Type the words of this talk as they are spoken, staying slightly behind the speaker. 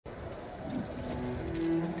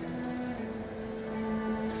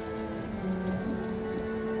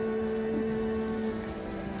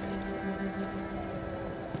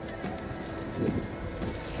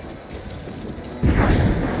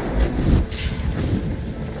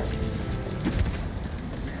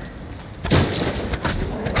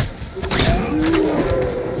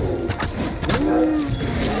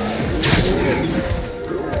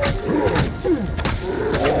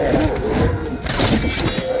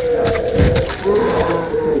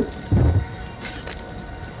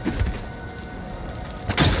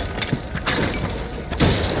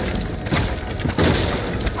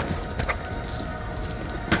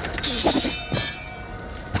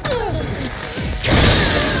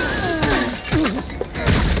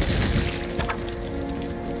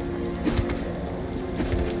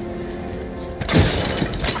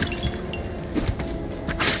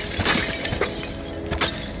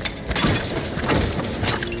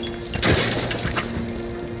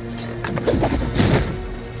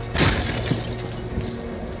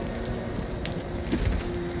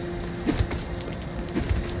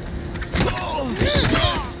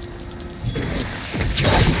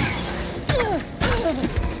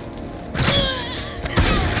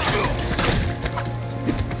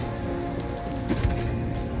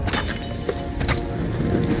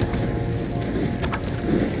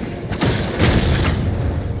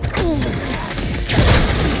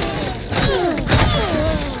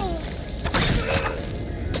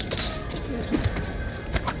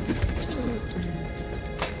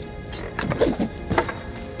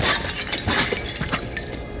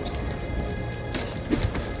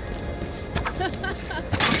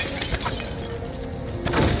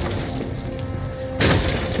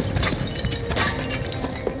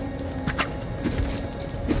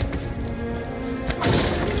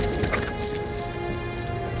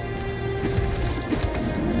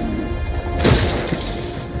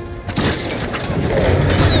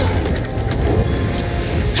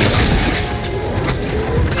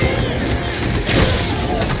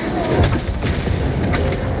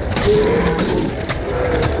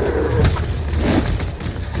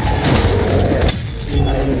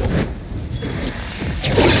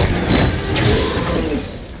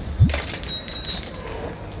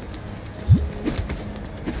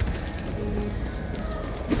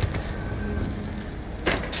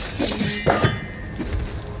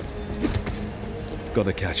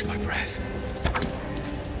Gotta catch my breath.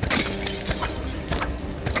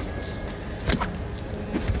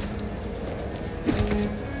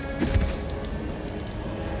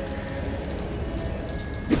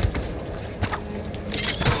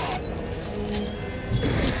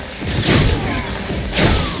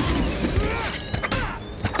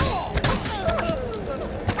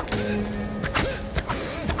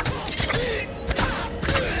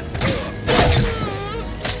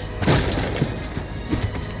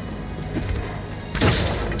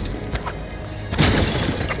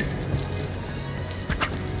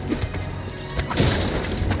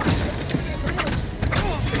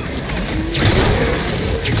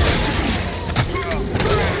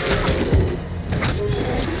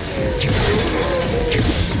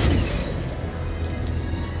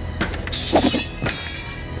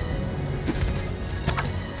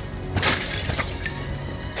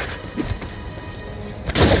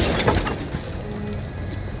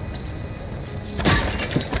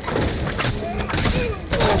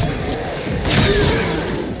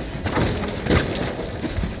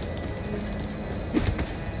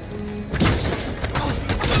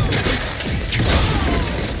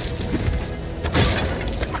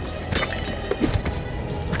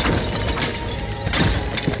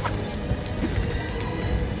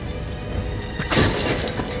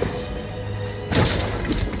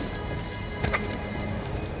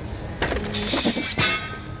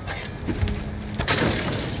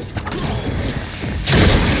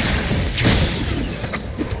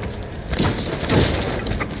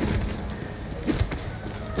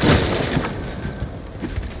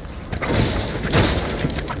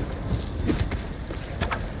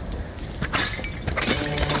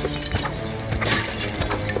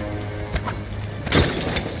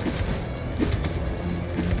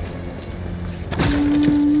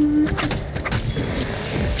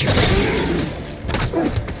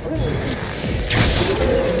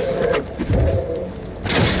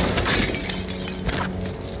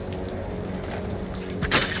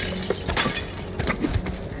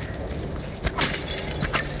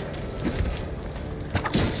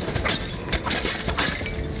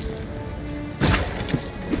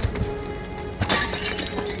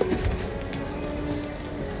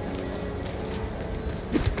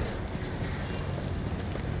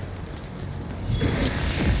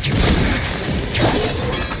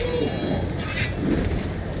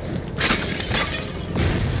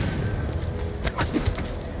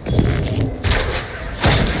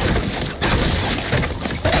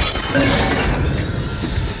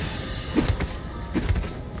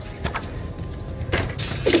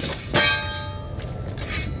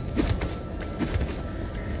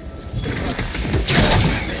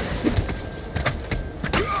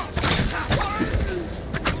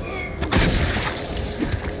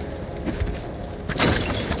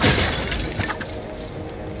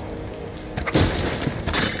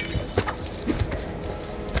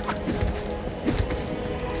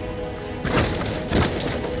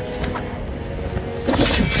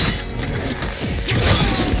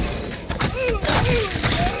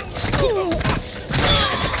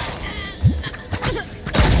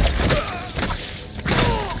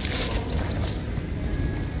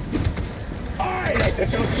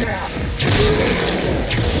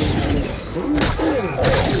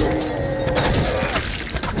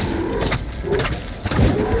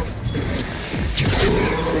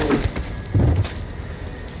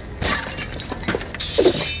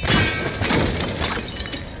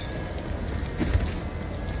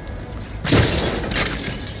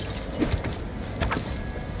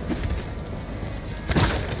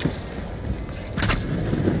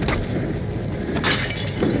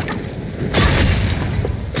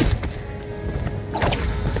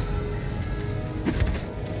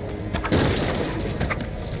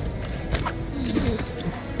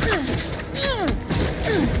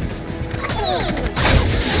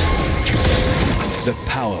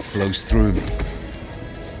 flows through me.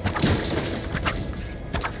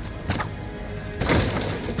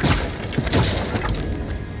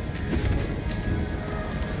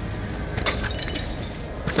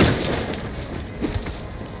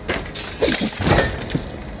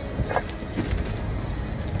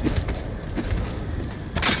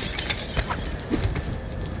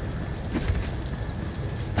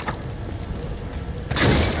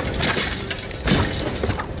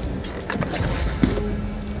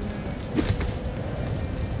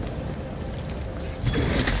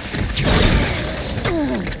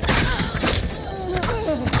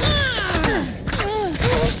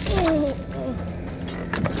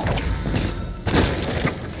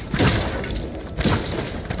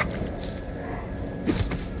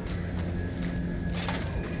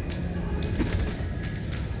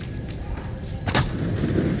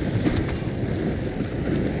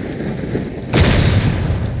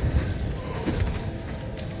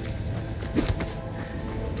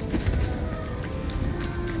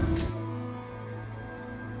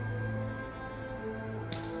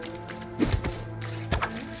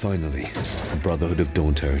 Finally, the Brotherhood of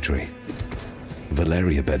Dawn territory.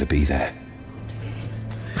 Valeria better be there.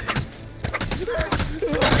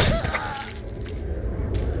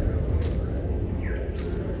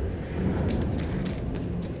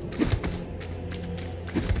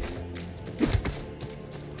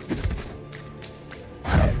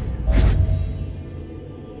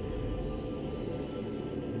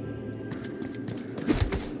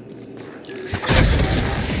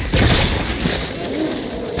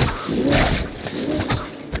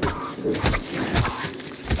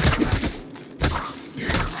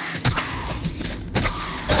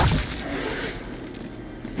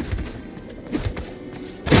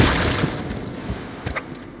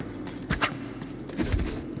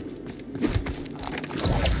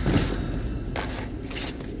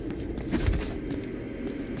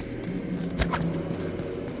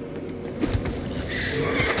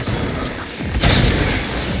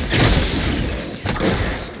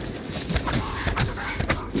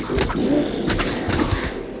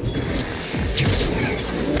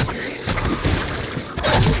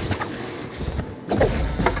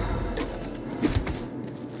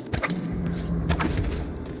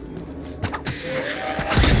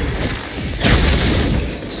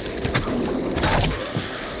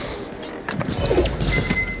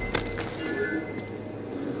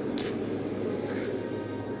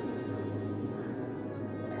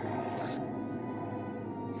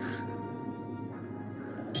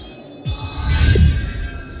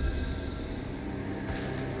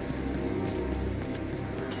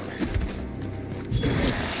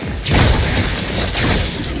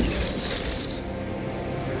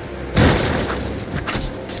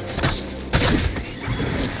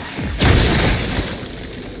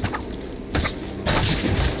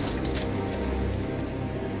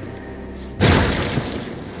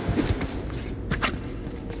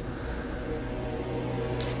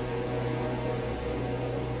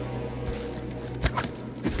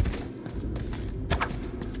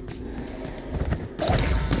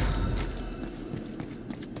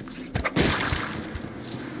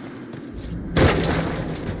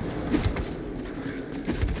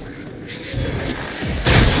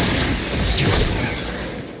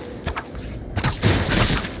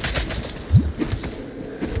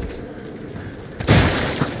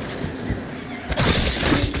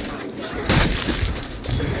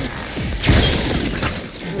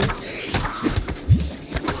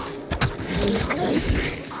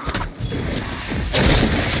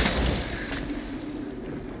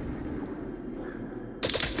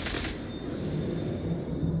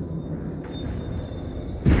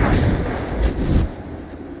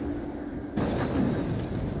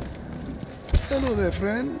 Hello there,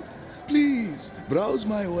 friend. Please, browse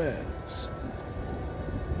my wares.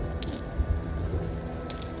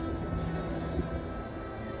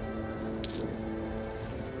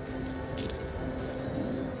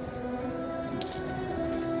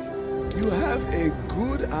 You have a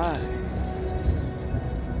good eye.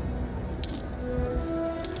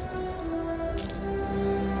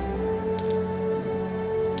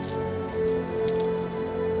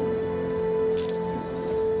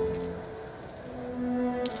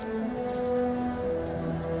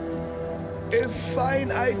 A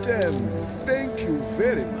fine item. Thank you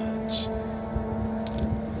very much.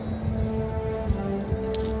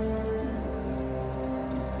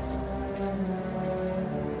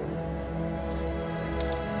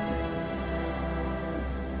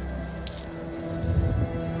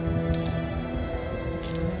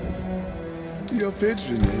 Your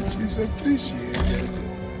patronage is appreciated.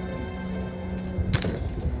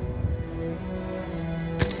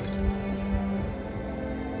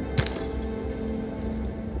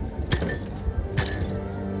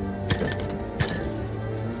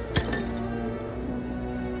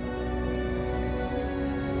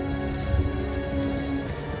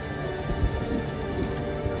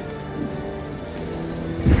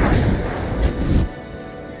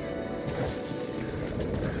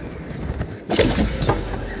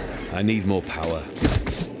 I need more power.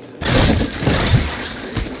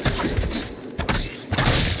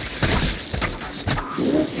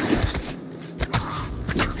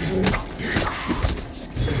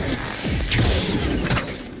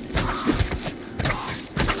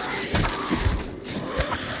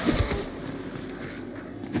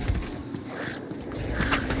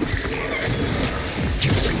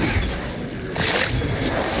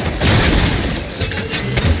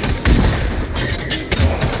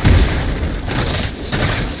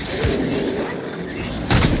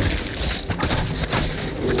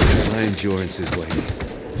 Endurance is waning.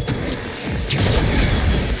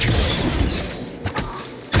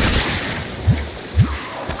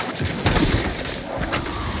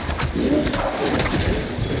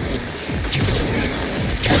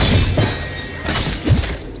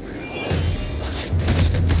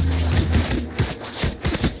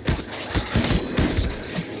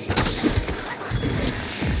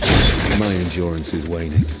 My endurance is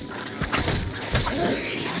waning.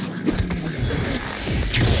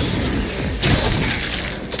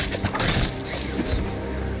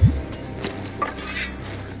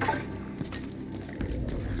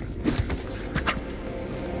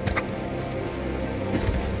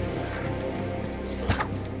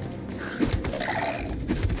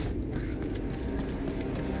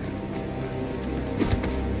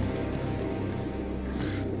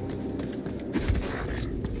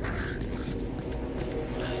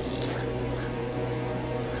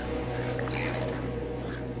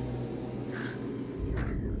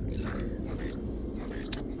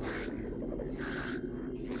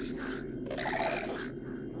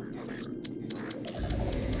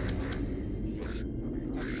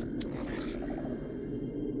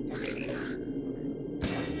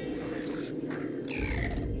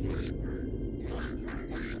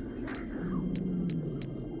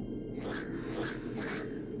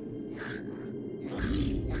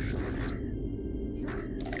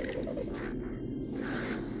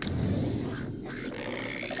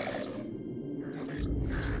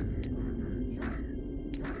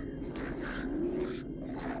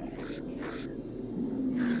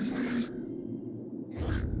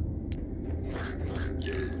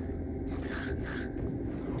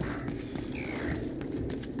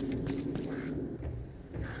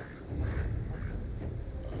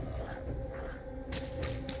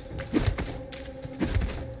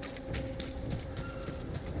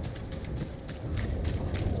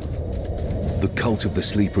 The cult of the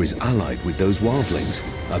Sleeper is allied with those wildlings.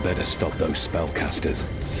 I better stop those spellcasters.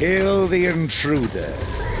 Kill the intruder.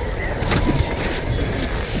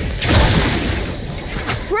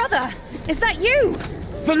 Brother, is that you?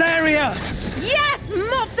 Valeria! Yes!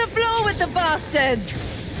 Mop the floor with the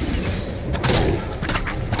bastards!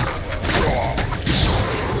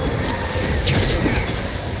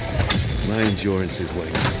 My endurance is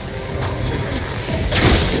waning.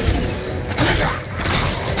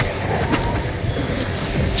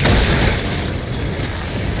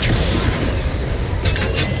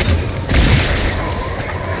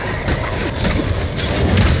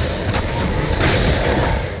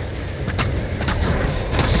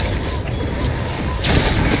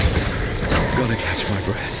 Gotta catch my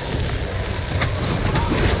breath.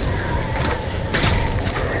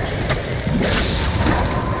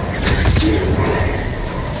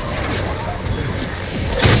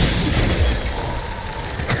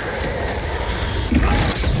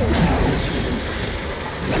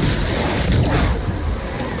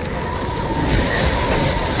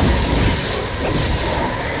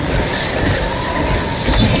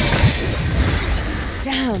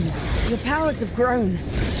 Damn, your powers have grown.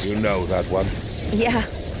 You know that one. Yeah,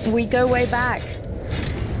 we go way back.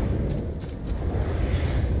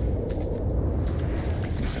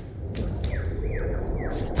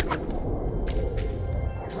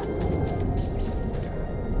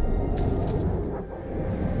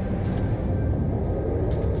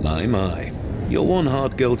 My. You're one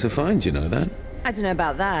hard girl to find, you know that? I don't know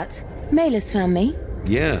about that. Maylis found me.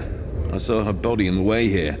 Yeah, I saw her body on the way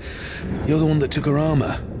here. You're the one that took her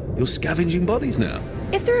armor. You're scavenging bodies now.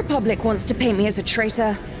 If the Republic wants to paint me as a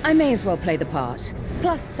traitor, I may as well play the part.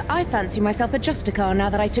 Plus, I fancy myself a Justicar now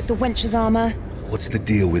that I took the wench's armor. What's the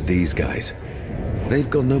deal with these guys? They've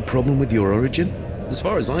got no problem with your origin? As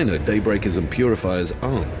far as I know, Daybreakers and Purifiers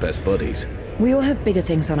aren't best buddies. We all have bigger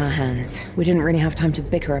things on our hands. We didn't really have time to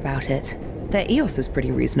bicker about it. Their EOS is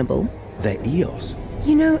pretty reasonable. Their EOS?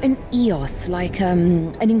 You know, an EOS, like,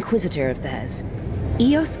 an Inquisitor of theirs.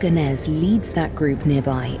 EOS Ganez leads that group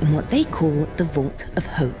nearby in what they call the Vault of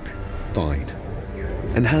Hope. Fine.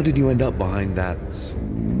 And how did you end up behind that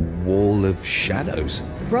wall of shadows?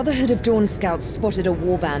 Brotherhood of Dawn scouts spotted a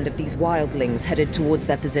warband of these wildlings headed towards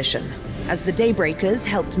their position. As the Daybreakers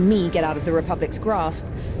helped me get out of the Republic's grasp,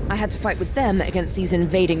 I had to fight with them against these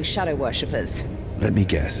invading shadow worshippers. Let me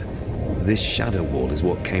guess. This shadow wall is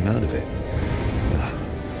what came out of it.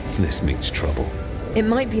 This means trouble. It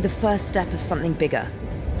might be the first step of something bigger.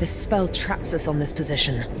 This spell traps us on this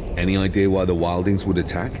position. Any idea why the wildlings would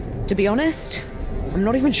attack? To be honest, I'm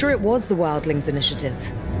not even sure it was the wildlings'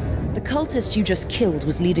 initiative. The cultist you just killed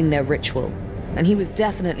was leading their ritual, and he was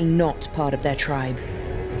definitely not part of their tribe.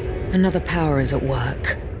 Another power is at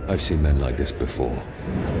work. I've seen men like this before.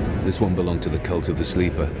 This one belonged to the cult of the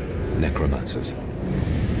Sleeper, necromancers.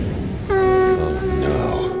 Oh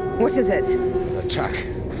no. What is it? Attack.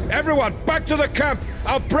 Everyone, back to the camp!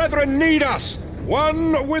 Our brethren need us!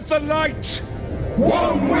 One with the light!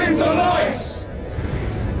 One with the light!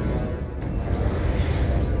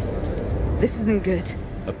 This isn't good.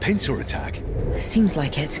 A pincer attack? Seems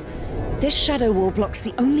like it. This shadow wall blocks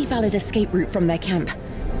the only valid escape route from their camp.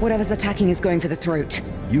 Whatever's attacking is going for the throat.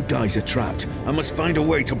 You guys are trapped. I must find a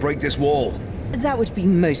way to break this wall. That would be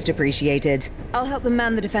most appreciated. I'll help them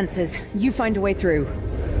man the defenses. You find a way through.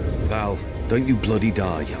 Val, don't you bloody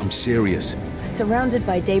die. I'm serious. Surrounded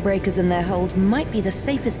by Daybreakers in their hold might be the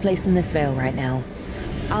safest place in this Vale right now.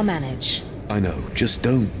 I'll manage. I know. Just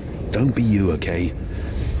don't be you, okay?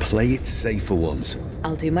 Play it safe for once.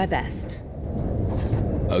 I'll do my best.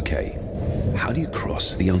 Okay. How do you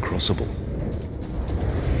cross the uncrossable?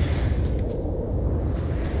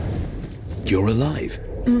 You're alive.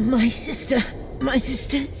 My sister,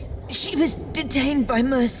 she was detained by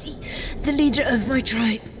Mercy, the leader of my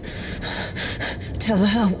tribe. Tell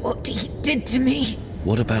her what he did to me.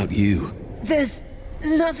 What about you? There's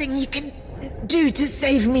nothing you can do to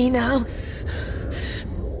save me now.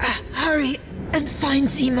 Hurry and find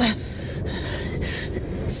Zima.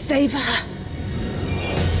 Save her.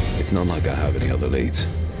 It's not like I have any other leads.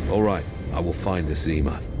 All right, I will find the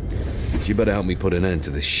Zima. She better help me put an end to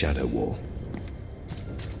this shadow wall.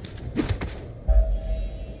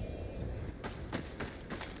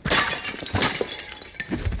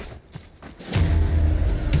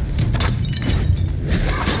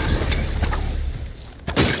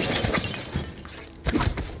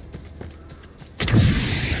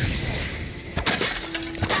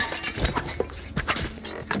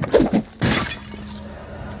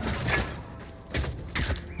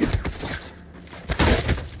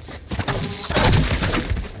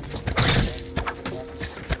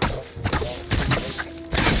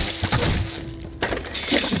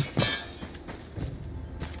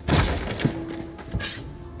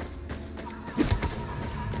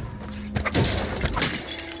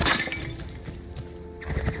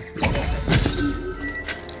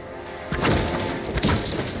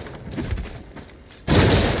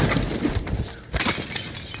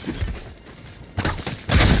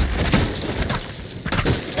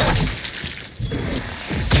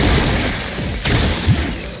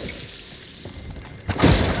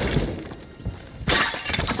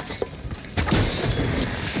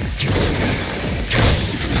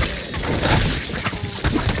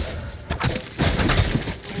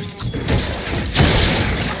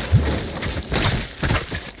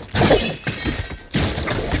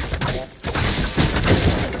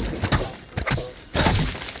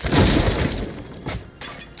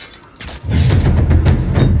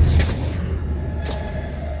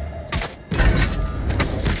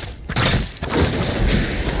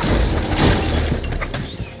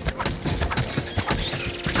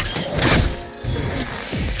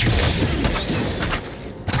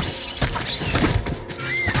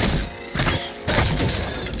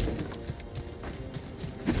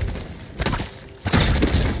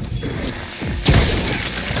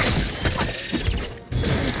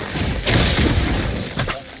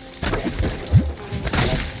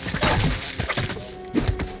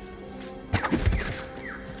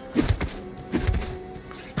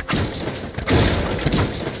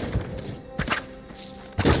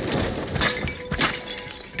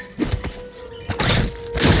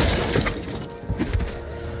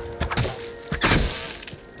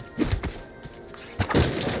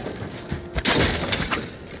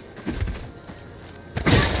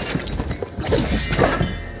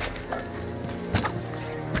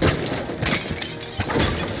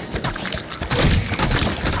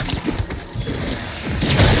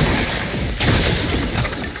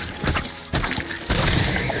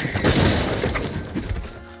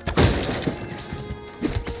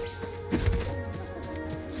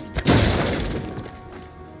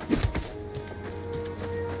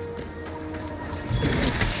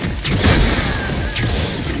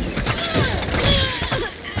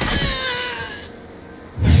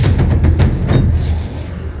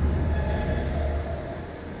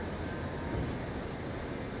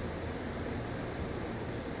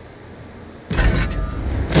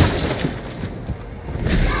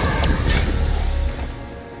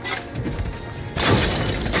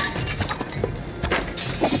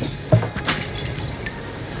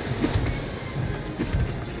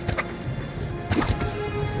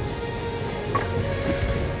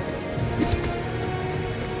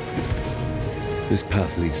 This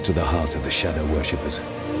path leads to the heart of the Shadow Worshippers.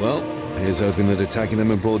 Well, here's hoping that attacking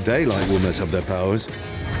them in broad daylight will mess up their powers.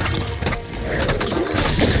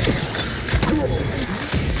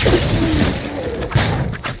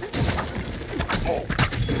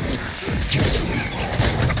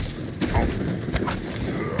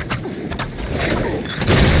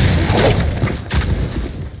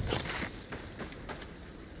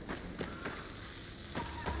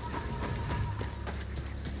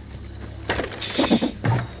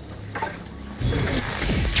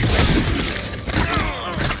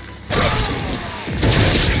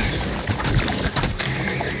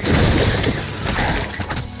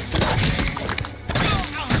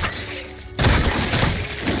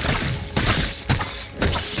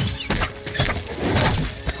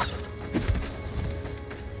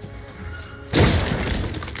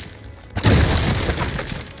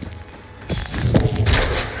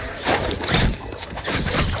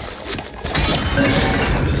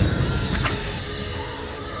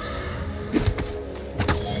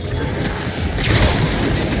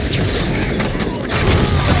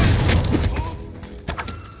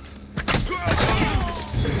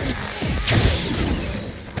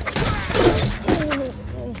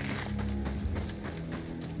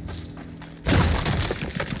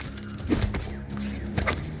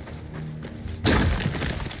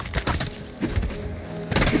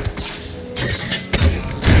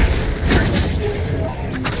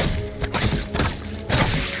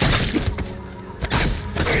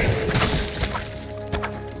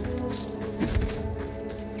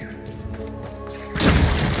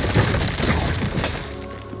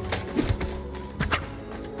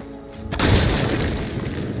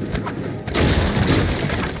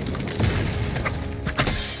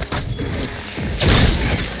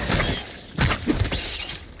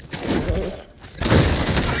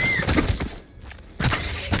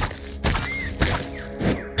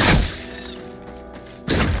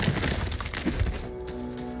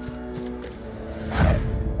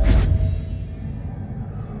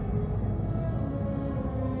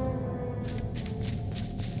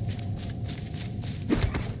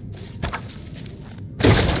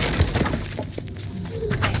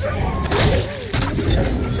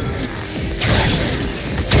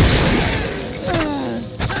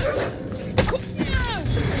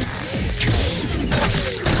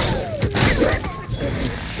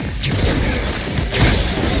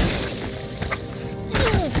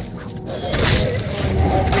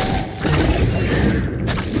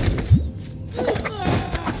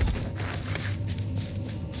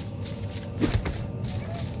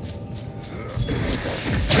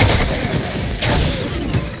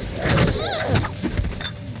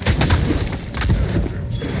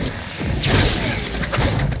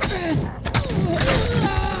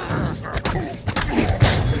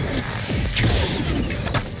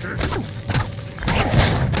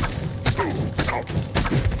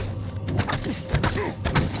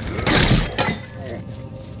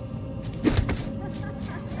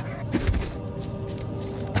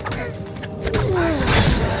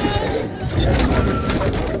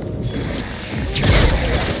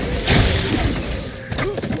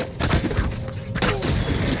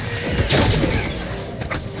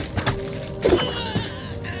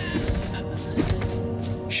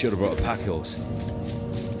 Should have brought a pack horse.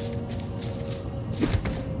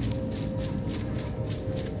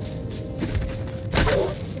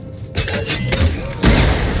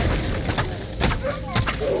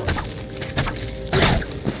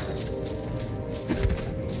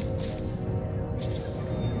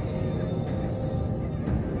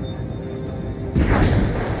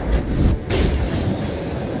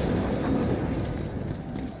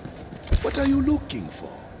 What are you looking for?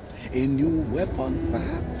 A new weapon,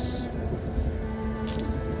 perhaps?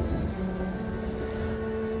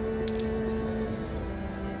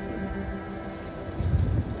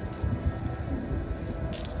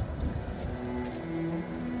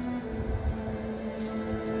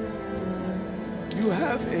 You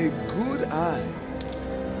have a good eye.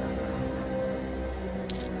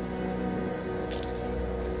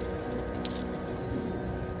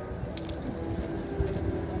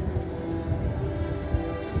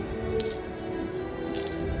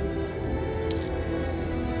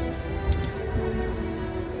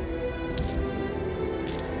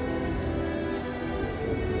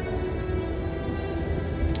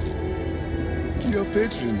 Your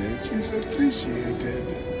patronage is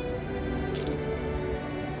appreciated.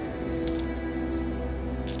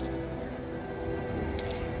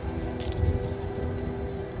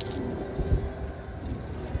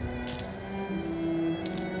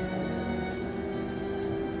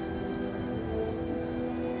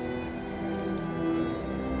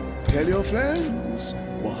 Tell your friends.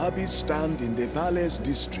 Wahhabis stand in the palace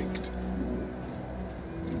district.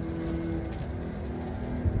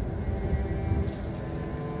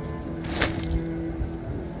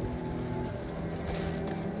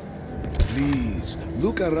 Please,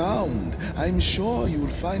 look around. I'm sure you'll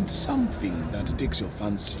find something that takes your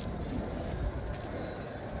fancy.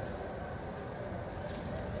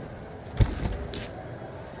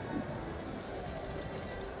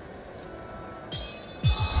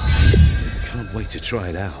 Can't wait to try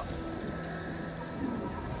it out.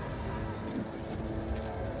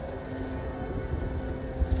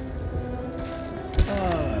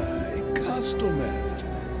 Ah, a customer.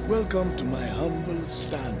 Welcome to my humble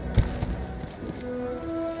stand.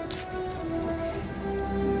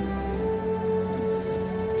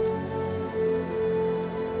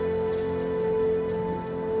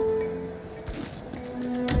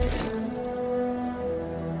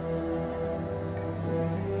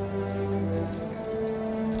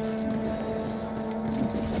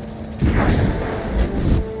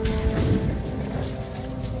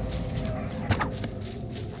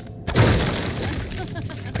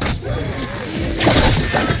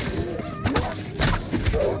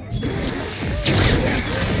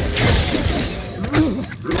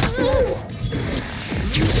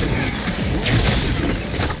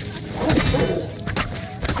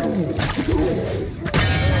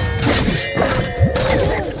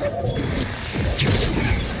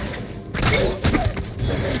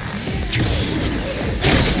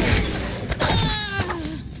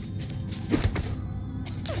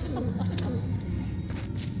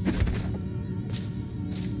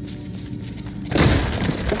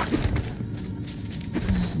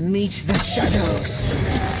 Meet the shadows.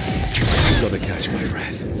 Gotta catch my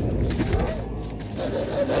breath.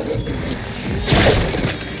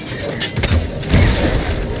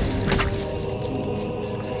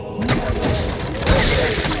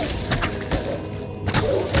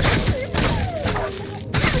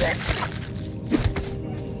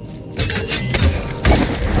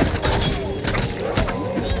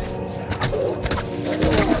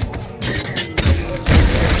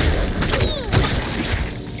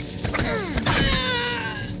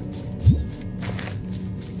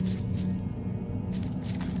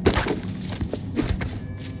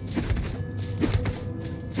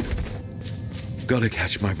 Gotta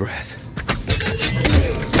catch my breath.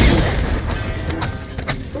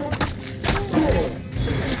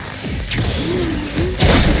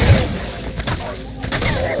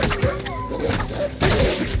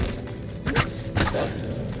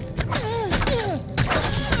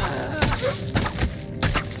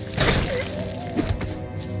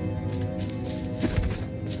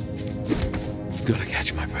 Gotta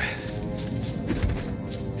catch my breath.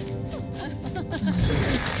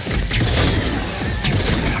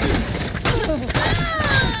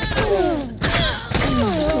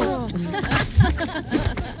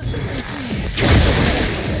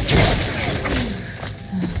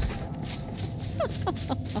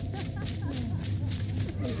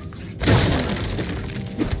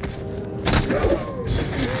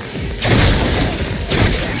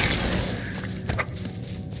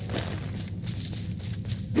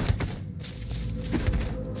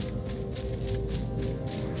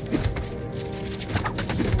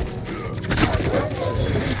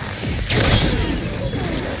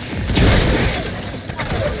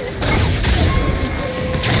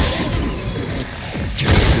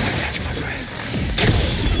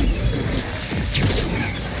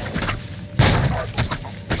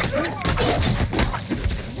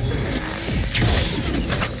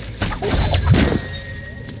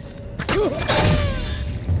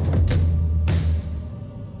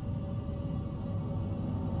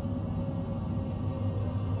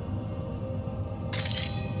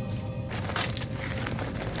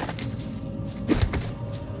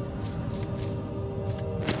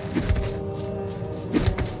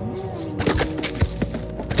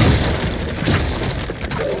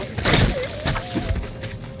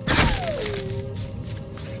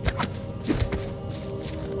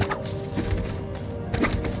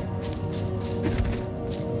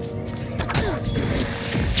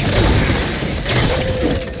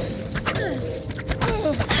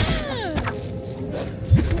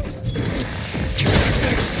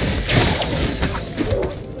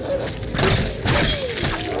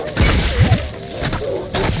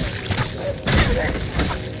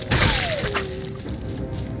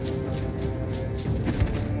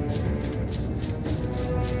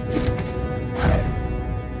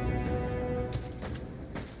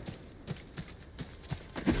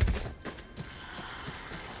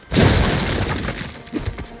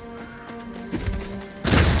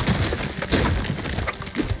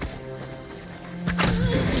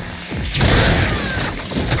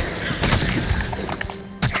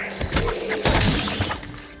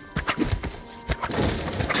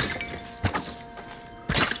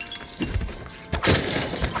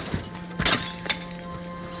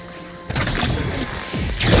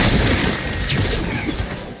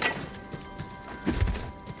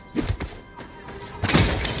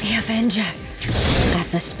 Avenger,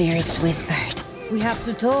 as the spirits whispered. We have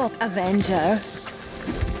to talk, Avenger.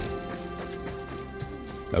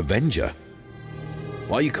 Avenger?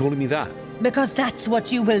 Why are you calling me that? Because that's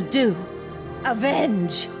what you will do.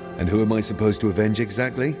 Avenge. And who am I supposed to avenge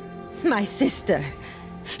exactly? My sister.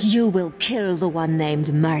 You will kill the one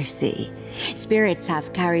named Mercy. Spirits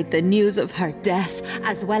have carried the news of her death,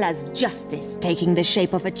 as well as justice taking the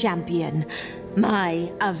shape of a champion. My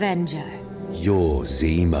Avenger. You're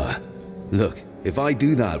Zima. Look, if I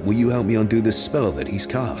do that, will you help me undo the spell that he's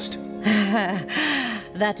cast?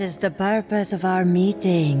 That is the purpose of our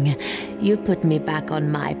meeting. You put me back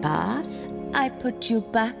on my path, I put you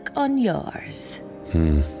back on yours.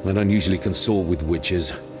 I don't usually consort with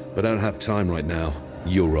witches, but I don't have time right now.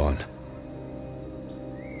 You're on.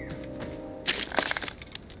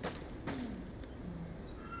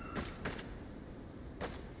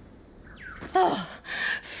 Oh,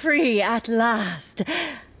 free at last.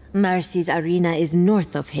 Mercy's arena is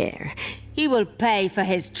north of here. He will pay for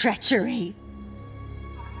his treachery.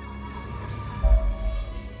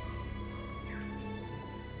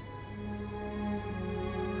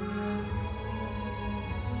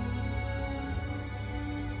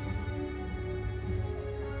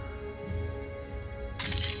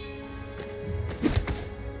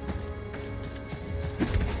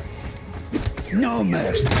 No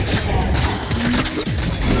mercy.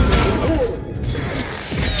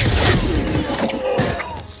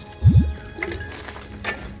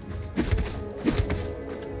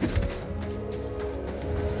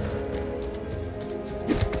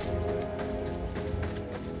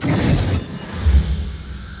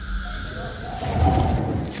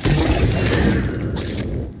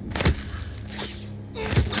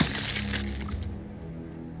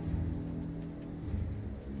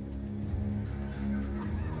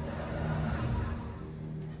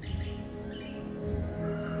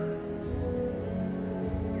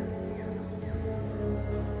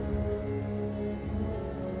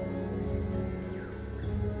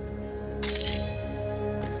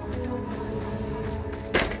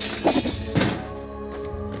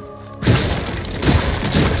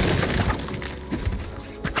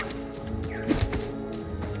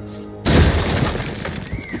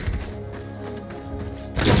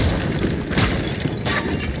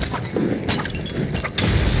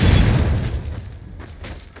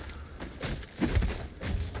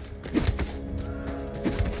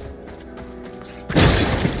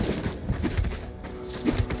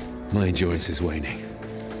 My endurance is waning.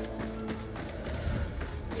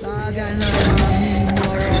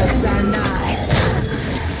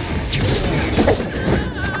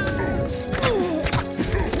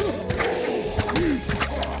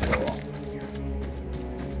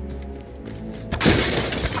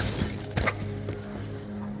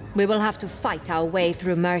 We will have to fight our way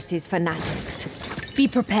through Mercy's fanatics. Be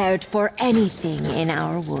prepared for anything in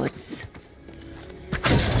our woods.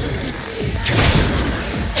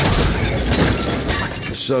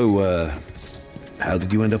 So, how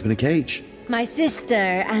did you end up in a cage? My sister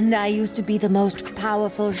and I used to be the most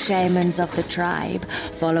powerful shamans of the tribe,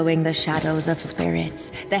 following the shadows of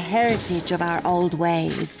spirits, the heritage of our old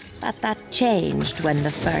ways. But that changed when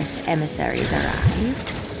the first emissaries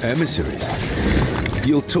arrived. Emissaries?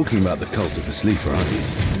 You're talking about the cult of the sleeper, aren't you?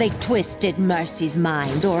 They twisted Mercy's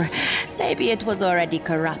mind, or maybe it was already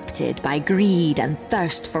corrupted by greed and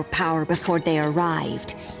thirst for power before they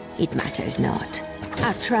arrived. It matters not.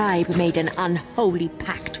 Our tribe made an unholy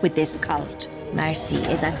pact with this cult. Mercy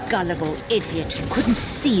is a gullible idiot who couldn't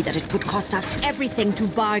see that it would cost us everything to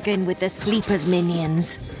bargain with the Sleeper's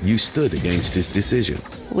minions. You stood against his decision.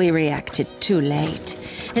 We reacted too late.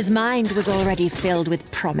 His mind was already filled with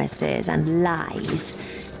promises and lies.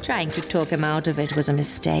 Trying to talk him out of it was a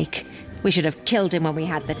mistake. We should have killed him when we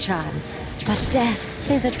had the chance. But death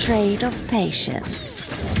is a trade of patience.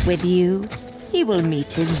 With you, he will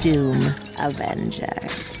meet his doom, Avenger.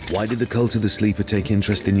 Why did the cult of the sleeper take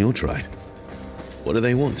interest in your tribe? What do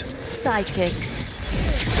they want? Psychics.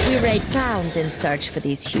 We raid towns in search for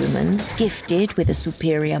these humans, gifted with a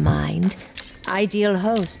superior mind. Ideal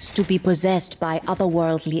hosts to be possessed by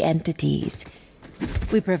otherworldly entities.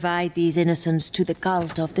 We provide these innocents to the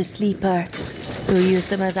cult of the sleeper, who use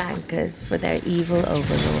them as anchors for their evil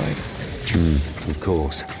overlords. Of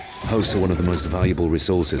course. Hosts are one of the most valuable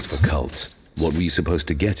resources for cults. What were you supposed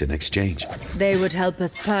to get in exchange? They would help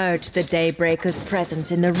us purge the Daybreaker's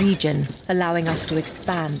presence in the region, allowing us to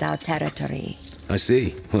expand our territory. I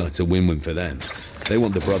see. Well, it's a win-win for them. They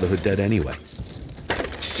want the Brotherhood dead anyway.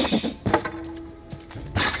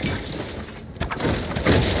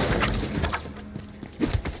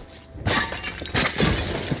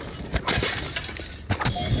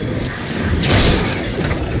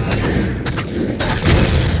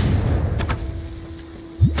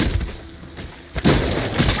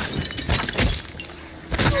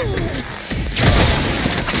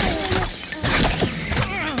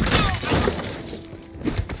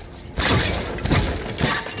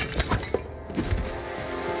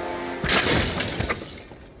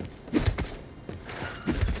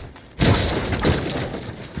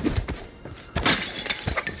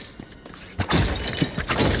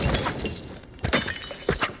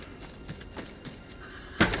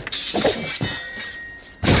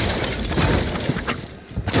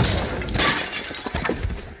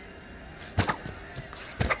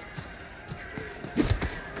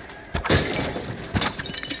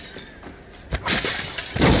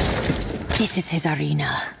 This is his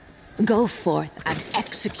arena. Go forth and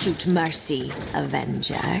execute mercy,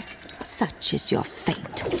 Avenger. Such is your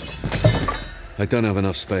fate. I don't have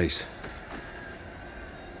enough space.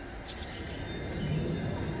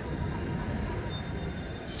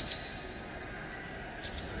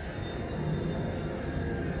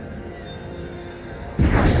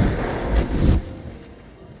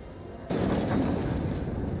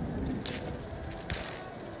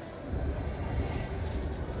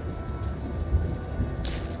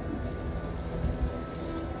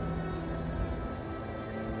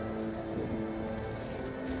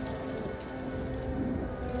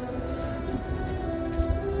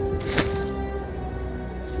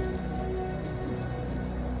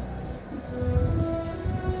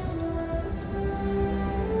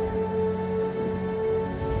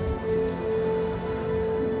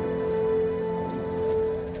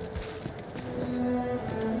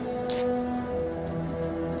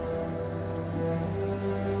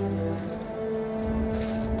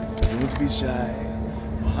 Don't be shy.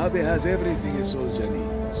 Mojave has everything a soldier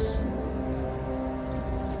needs.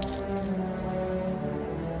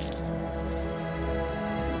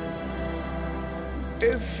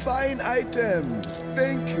 A fine item.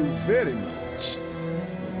 Thank you very much.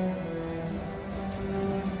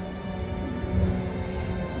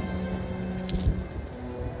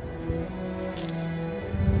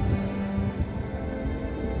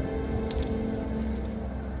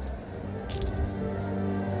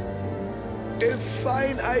 A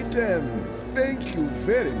fine item. Thank you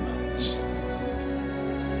very much.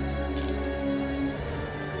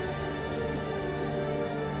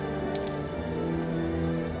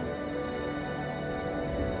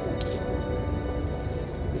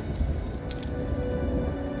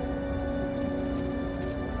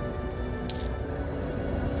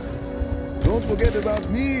 Don't forget about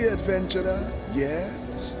me, adventurer.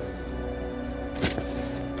 Yes?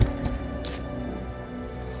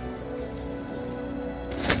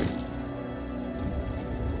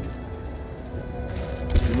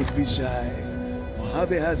 Don't be shy.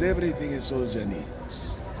 Mojave has everything a soldier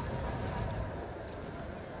needs.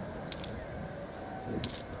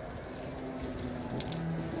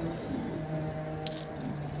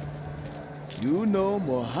 You know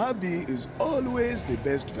Mojave is always the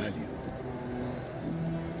best value.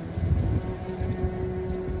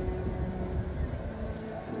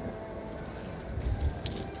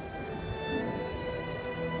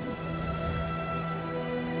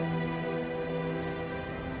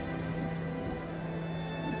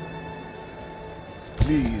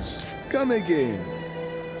 Please, come again.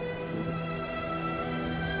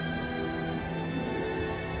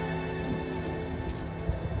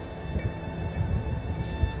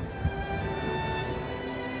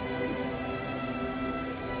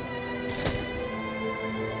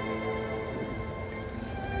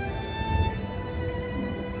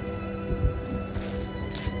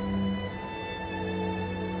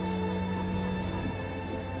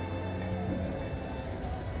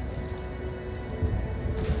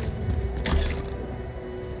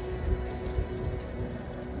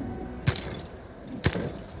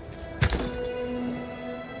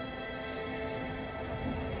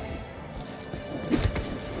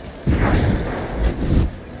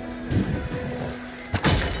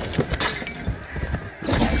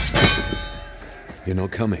 You're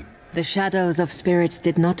not coming. The Shadows of Spirits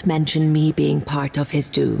did not mention me being part of his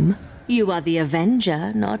doom. You are the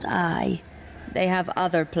Avenger, not I. They have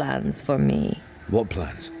other plans for me. What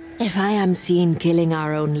plans? If I am seen killing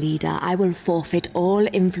our own leader, I will forfeit all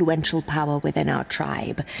influential power within our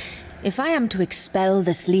tribe. If I am to expel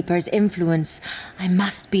the Sleeper's influence, I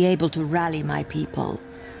must be able to rally my people.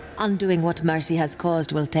 Undoing what Mercy has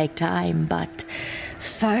caused will take time, but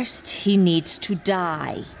first he needs to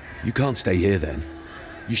die. You can't stay here then.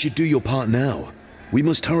 You should do your part now. We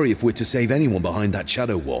must hurry if we're to save anyone behind that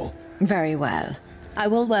shadow wall. Very well. I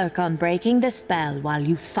will work on breaking the spell while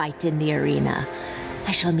you fight in the arena.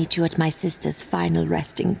 I shall meet you at my sister's final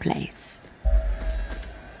resting place.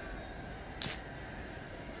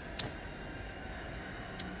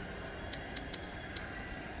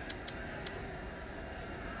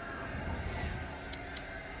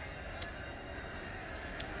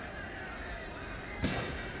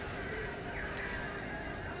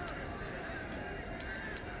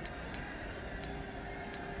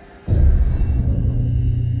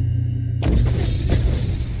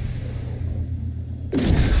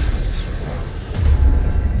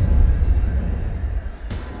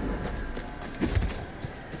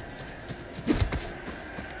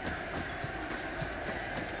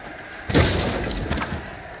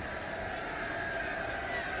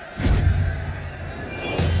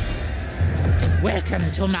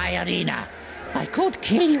 Welcome to my arena. I could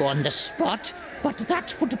kill you on the spot, but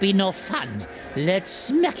that would be no fun. Let's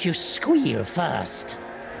make you squeal first.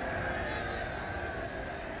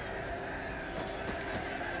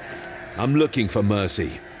 I'm looking for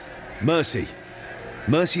Mercy. Mercy.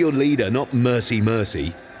 Mercy your leader, not Mercy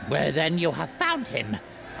Mercy. Well, then you have found him.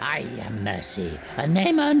 I am Mercy, a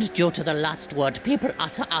name earned due to the last word people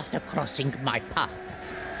utter after crossing my path.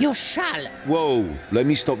 You shall... Whoa, let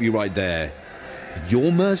me stop you right there.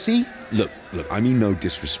 You're Mercy? Look, I mean no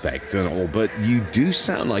disrespect at all, but you do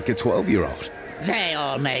sound like a 12-year-old. They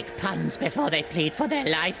all make puns before they plead for their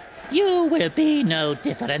life. You will be no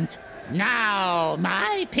different. Now,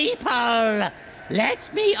 my people,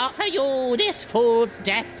 let me offer you this fool's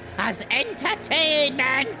death as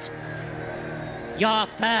entertainment. Your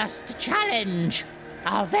first challenge,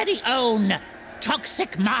 our very own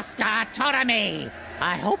Toxic Master Torami.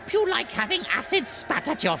 I hope you like having acid spat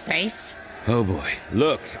at your face. Oh boy.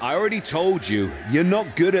 Look, I already told you, you're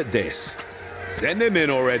not good at this. Send him in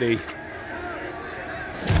already.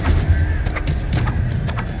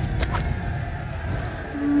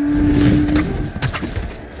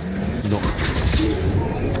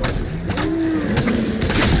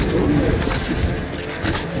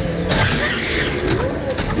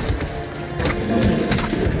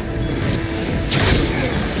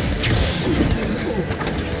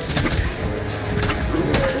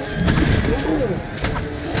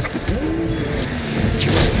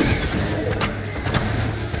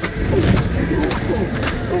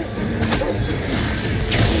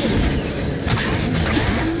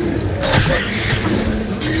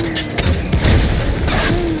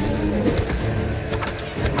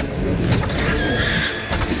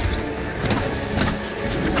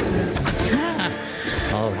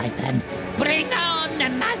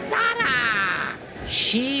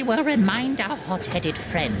 She will remind our hot-headed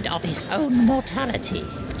friend of his own mortality.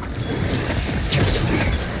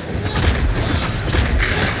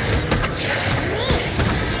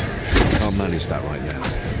 I'll manage that right now.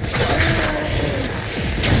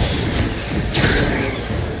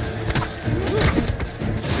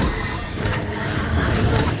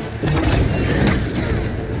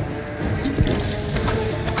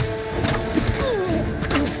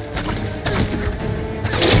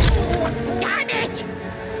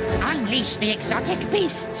 Unleash the exotic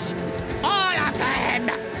beasts! All of them!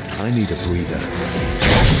 I need a breather.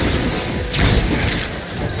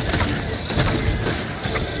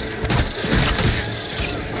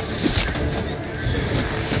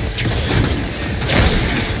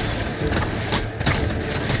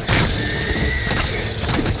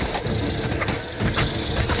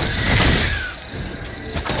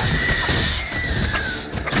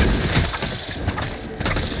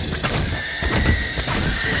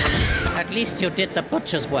 At least you did the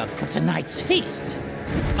butcher's work for tonight's feast.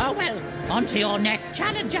 Oh well, on to your next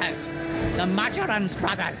challengers. The Majorans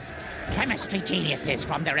brothers. Chemistry geniuses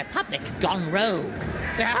from the Republic gone rogue.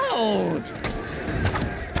 Behold!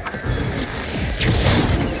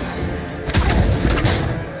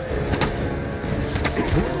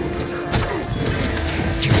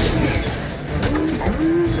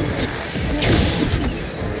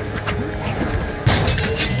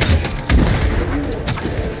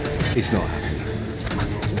 It's not happening.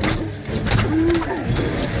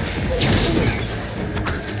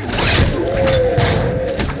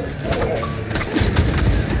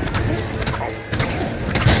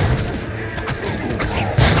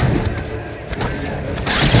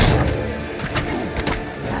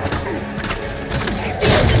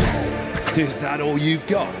 Is that all you've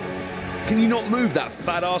got? Can you not move that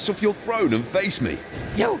fat ass off your throne and face me?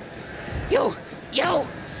 You!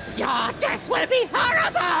 Your death will be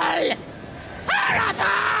horrible!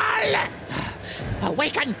 Horrible!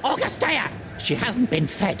 Awaken, Augustea! She hasn't been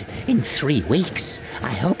fed in 3 weeks.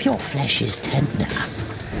 I hope your flesh is tender.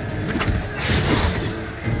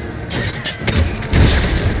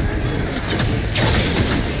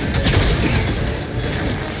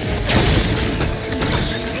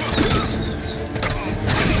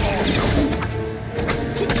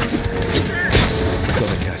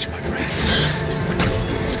 Gotta catch my breath.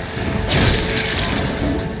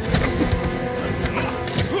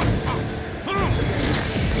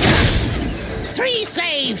 3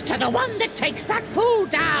 slaves to the one that takes that fool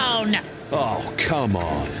down! Oh, come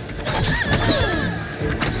on.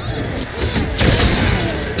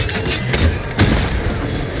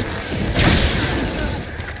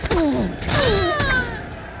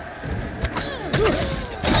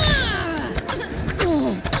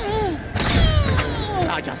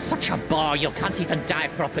 Oh, you're such a bore, you can't even die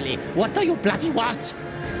properly. What do you bloody want?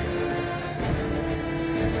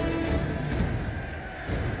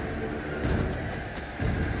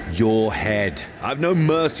 your head. I've no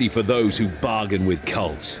mercy for those who bargain with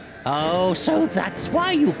cults. Oh, so that's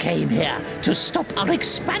why you came here, to stop our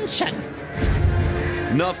expansion.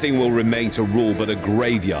 Nothing will remain to rule but a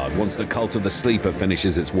graveyard once the Cult of the Sleeper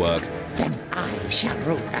finishes its work. Then I shall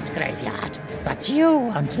rule that graveyard, but you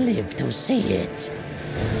won't live to see it.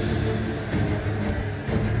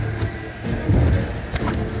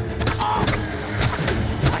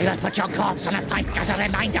 I will put your corpse on a pike as a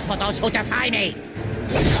reminder for those who defy me.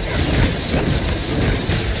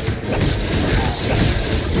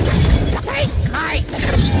 Take my...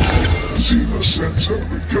 Zima sends her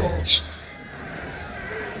regards.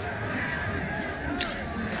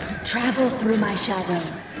 Travel through my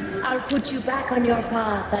shadows. I'll put you back on your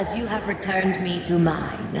path as you have returned me to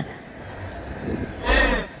mine.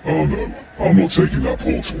 Oh no, I'm not taking that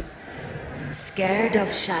portal. Scared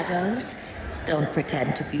of shadows? Don't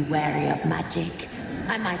pretend to be wary of magic.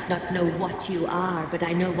 I might not know what you are, but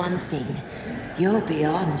I know one thing. You're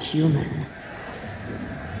beyond human.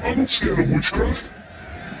 I'm not scared of witchcraft.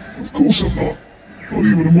 Of course I'm not. Not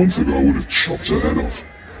even a month ago I would have chopped her head off.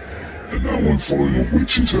 And now I'm following a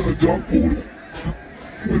witch into her dark portal.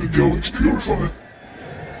 Way to go, it's purifying.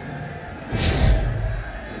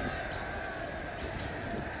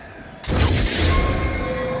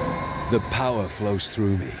 The power flows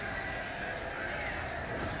through me.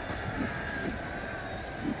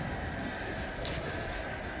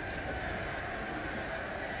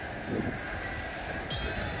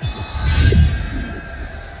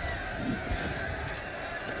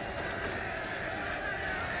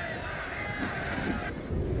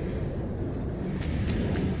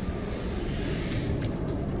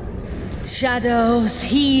 Shadows,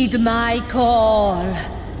 heed my call.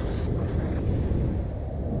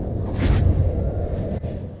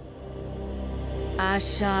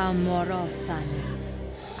 Asha Morosani.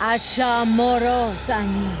 Asha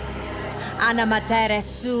Morosani. Anamatere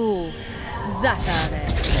su. Zatare.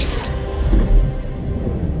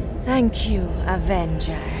 Thank you,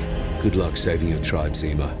 Avenger. Good luck saving your tribe,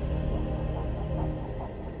 Zima.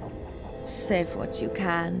 Save what you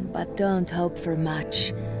can, but don't hope for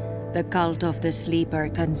much. The Cult of the Sleeper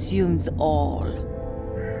consumes all.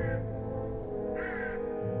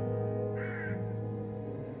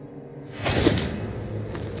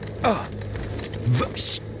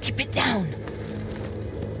 Shh! Keep it down!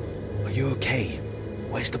 Are you okay?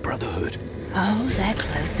 Where's the Brotherhood? Oh, they're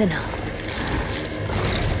close enough.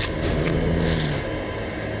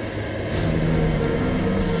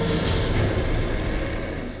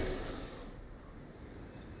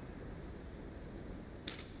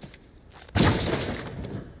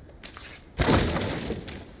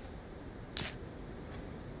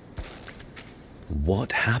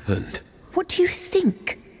 What happened? What do you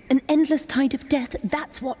think? An endless tide of death,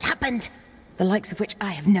 that's what happened. The likes of which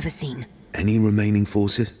I have never seen. Any remaining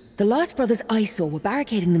forces? The last brothers I saw were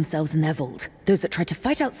barricading themselves in their vault. Those that tried to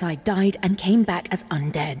fight outside died and came back as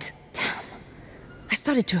undead. Damn. I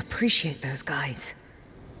started to appreciate those guys.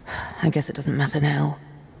 I guess it doesn't matter now.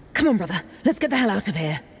 Come on, brother. Let's get the hell out of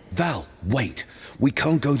here. Val, wait. We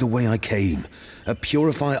can't go the way I came. A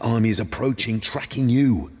Purifier army is approaching, tracking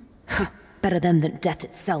you. Better them than death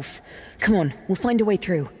itself. Come on, we'll find a way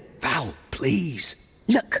through. Val, please.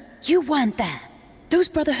 Look, you weren't there. Those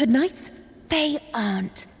Brotherhood Knights, they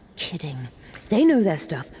aren't kidding. They know their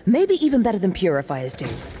stuff, maybe even better than Purifiers do.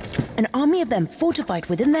 An army of them fortified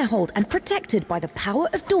within their hold and protected by the power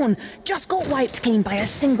of Dawn just got wiped clean by a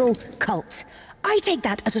single cult. I take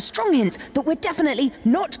that as a strong hint that we're definitely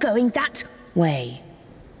not going that way.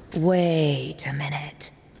 Wait a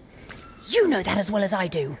minute. You know that as well as I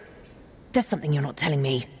do. There's something you're not telling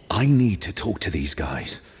me. I need to talk to these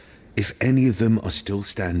guys. If any of them are still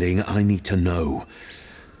standing, I need to know.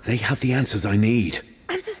 They have the answers I need.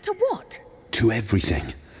 Answers to what? To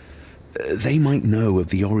everything. They might know of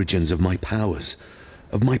the origins of my powers,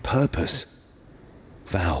 of my purpose.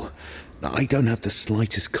 Val, I don't have the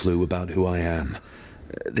slightest clue about who I am.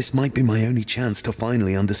 This might be my only chance to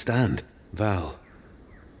finally understand. Val,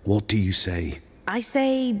 what do you say? I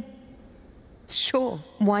say... sure,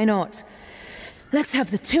 why not? Let's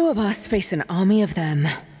have the two of us face an army of them.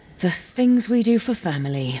 The things we do for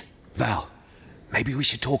family. Val, maybe we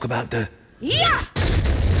should talk about the... Yeah!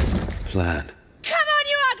 plan. Come on,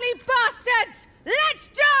 you ugly bastards! Let's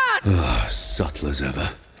start! Ah, subtle as ever.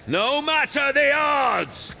 No matter the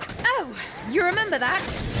odds! Oh, you remember that?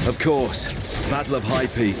 Of course. Battle of High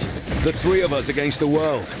Peak. The three of us against the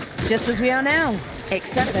world. Just as we are now.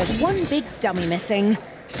 Except there's one big dummy missing.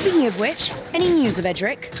 Speaking of which, any news of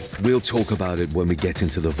Edric? We'll talk about it when we get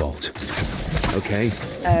into the vault. Okay?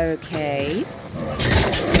 Okay.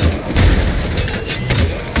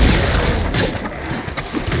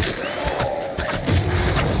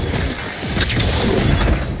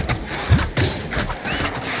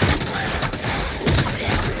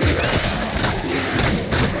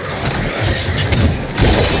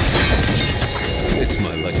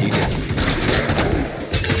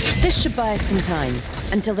 This should buy us some time.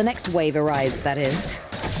 Until the next wave arrives, that is.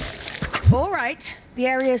 All right. The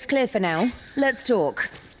area's clear for now. Let's talk.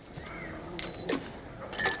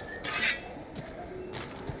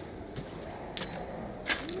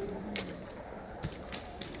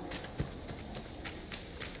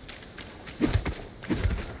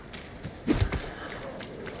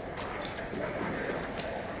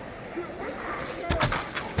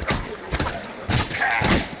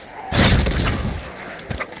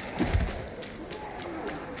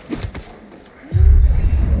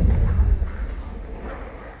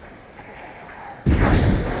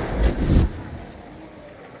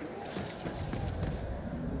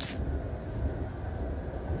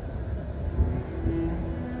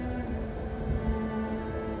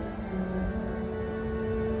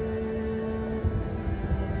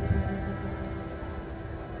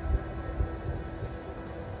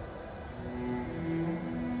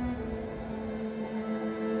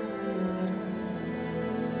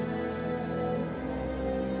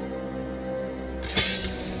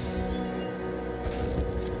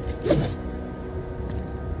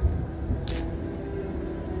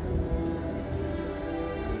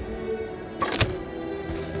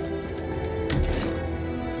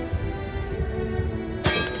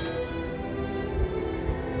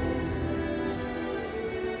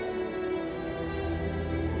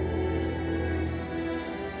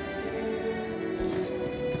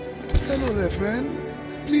 Hello there, friend.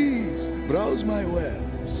 Please, browse my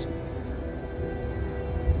wares.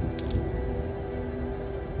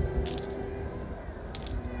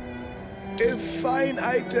 A fine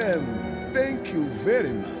item. Thank you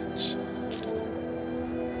very much.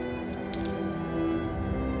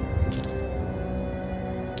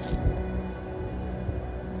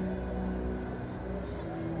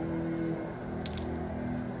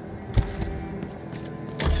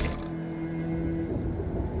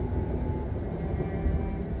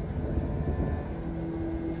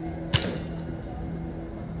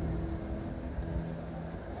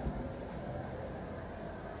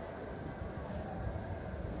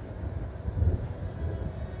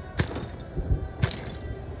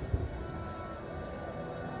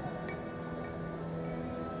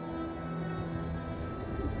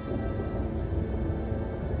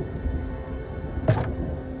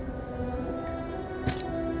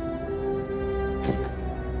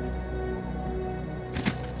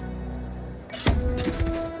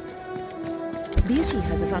 Beauty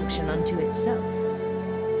has a function unto itself.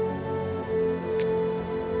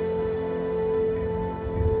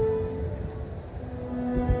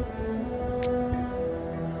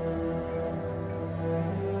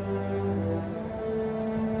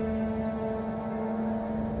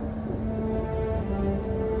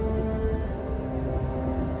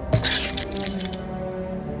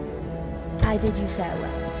 I bid you farewell.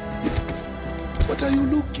 What are you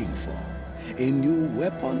looking for? A new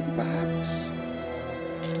weapon, perhaps?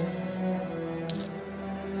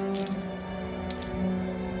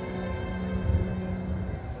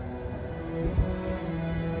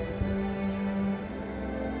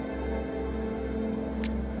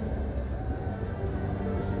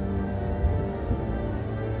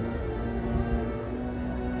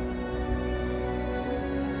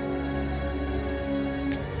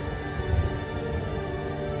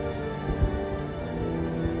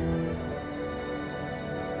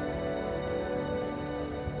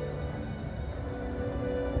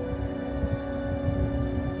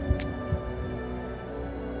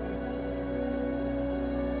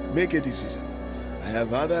 Make a decision. I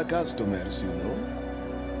have other customers, you know.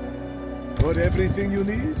 Got everything you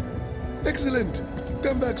need? Excellent.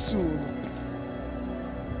 Come back soon.